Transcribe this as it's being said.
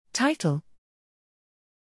Title: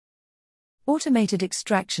 Automated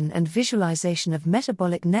Extraction and Visualization of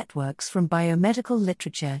Metabolic Networks from Biomedical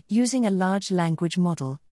Literature Using a Large Language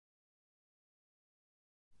Model.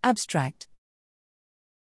 Abstract: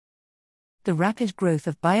 The rapid growth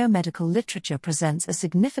of biomedical literature presents a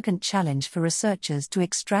significant challenge for researchers to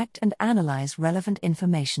extract and analyze relevant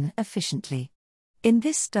information efficiently. In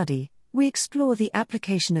this study, we explore the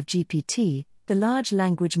application of GPT, the large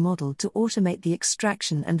language model, to automate the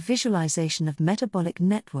extraction and visualization of metabolic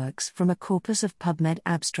networks from a corpus of PubMed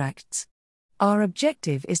abstracts. Our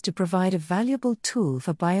objective is to provide a valuable tool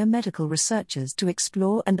for biomedical researchers to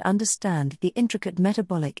explore and understand the intricate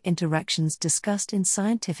metabolic interactions discussed in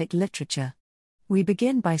scientific literature. We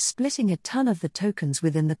begin by splitting a ton of the tokens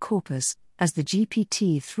within the corpus, as the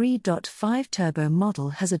GPT 3.5 Turbo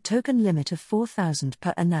model has a token limit of 4,000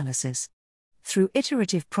 per analysis. Through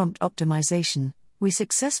iterative prompt optimization, we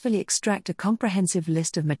successfully extract a comprehensive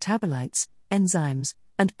list of metabolites, enzymes,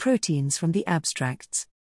 and proteins from the abstracts.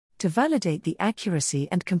 To validate the accuracy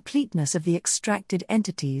and completeness of the extracted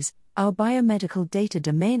entities, our biomedical data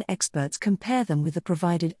domain experts compare them with the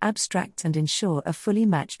provided abstracts and ensure a fully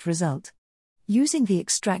matched result. Using the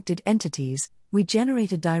extracted entities, we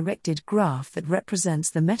generate a directed graph that represents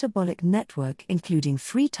the metabolic network, including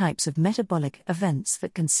 3 types of metabolic events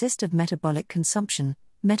that consist of metabolic consumption,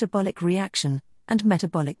 metabolic reaction, and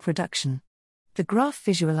metabolic reduction. The graph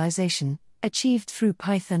visualization, achieved through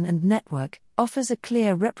Python and Network, offers a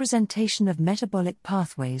clear representation of metabolic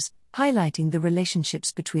pathways, highlighting the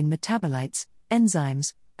relationships between metabolites,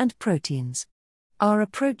 enzymes, and proteins. Our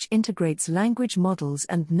approach integrates language models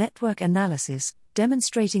and network analysis,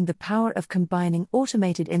 demonstrating the power of combining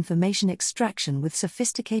automated information extraction with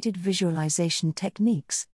sophisticated visualization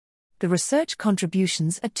techniques. The research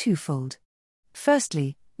contributions are twofold.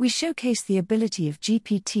 Firstly, we showcase the ability of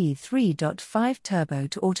GPT 3.5 Turbo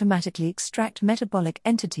to automatically extract metabolic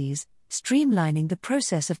entities, streamlining the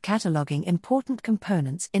process of cataloging important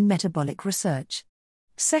components in metabolic research.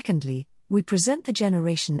 Secondly, we present the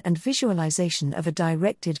generation and visualization of a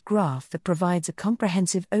directed graph that provides a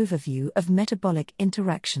comprehensive overview of metabolic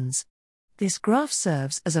interactions. This graph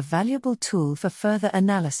serves as a valuable tool for further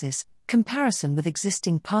analysis, comparison with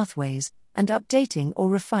existing pathways, and updating or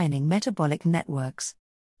refining metabolic networks.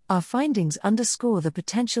 Our findings underscore the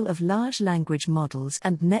potential of large language models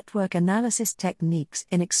and network analysis techniques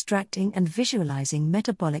in extracting and visualizing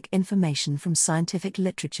metabolic information from scientific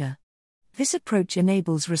literature. This approach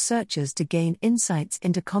enables researchers to gain insights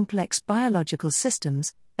into complex biological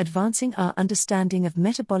systems, advancing our understanding of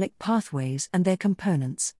metabolic pathways and their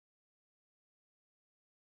components.